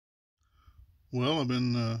Well, I've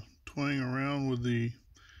been toying around with the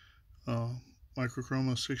Micro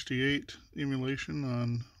Chroma 68 emulation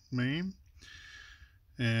on MAME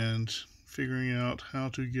and figuring out how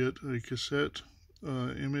to get a cassette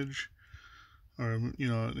image, or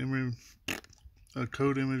a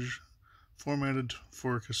code image formatted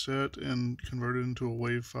for a cassette and converted into a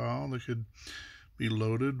WAV file that could be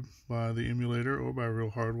loaded by the emulator or by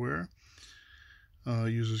real hardware.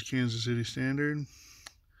 Uses Kansas City standard,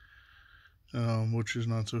 which is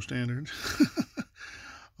not so standard.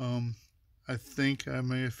 I think I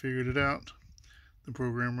may have figured it out. The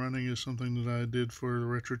program running is something that I did for the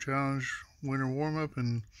RetroChallenge Winter Warmup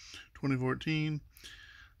in 2014.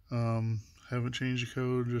 Haven't changed the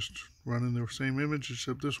code, just running the same image,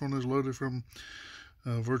 except this one is loaded from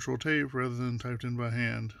virtual tape rather than typed in by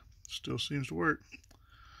hand. Still seems to work.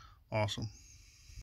 Awesome.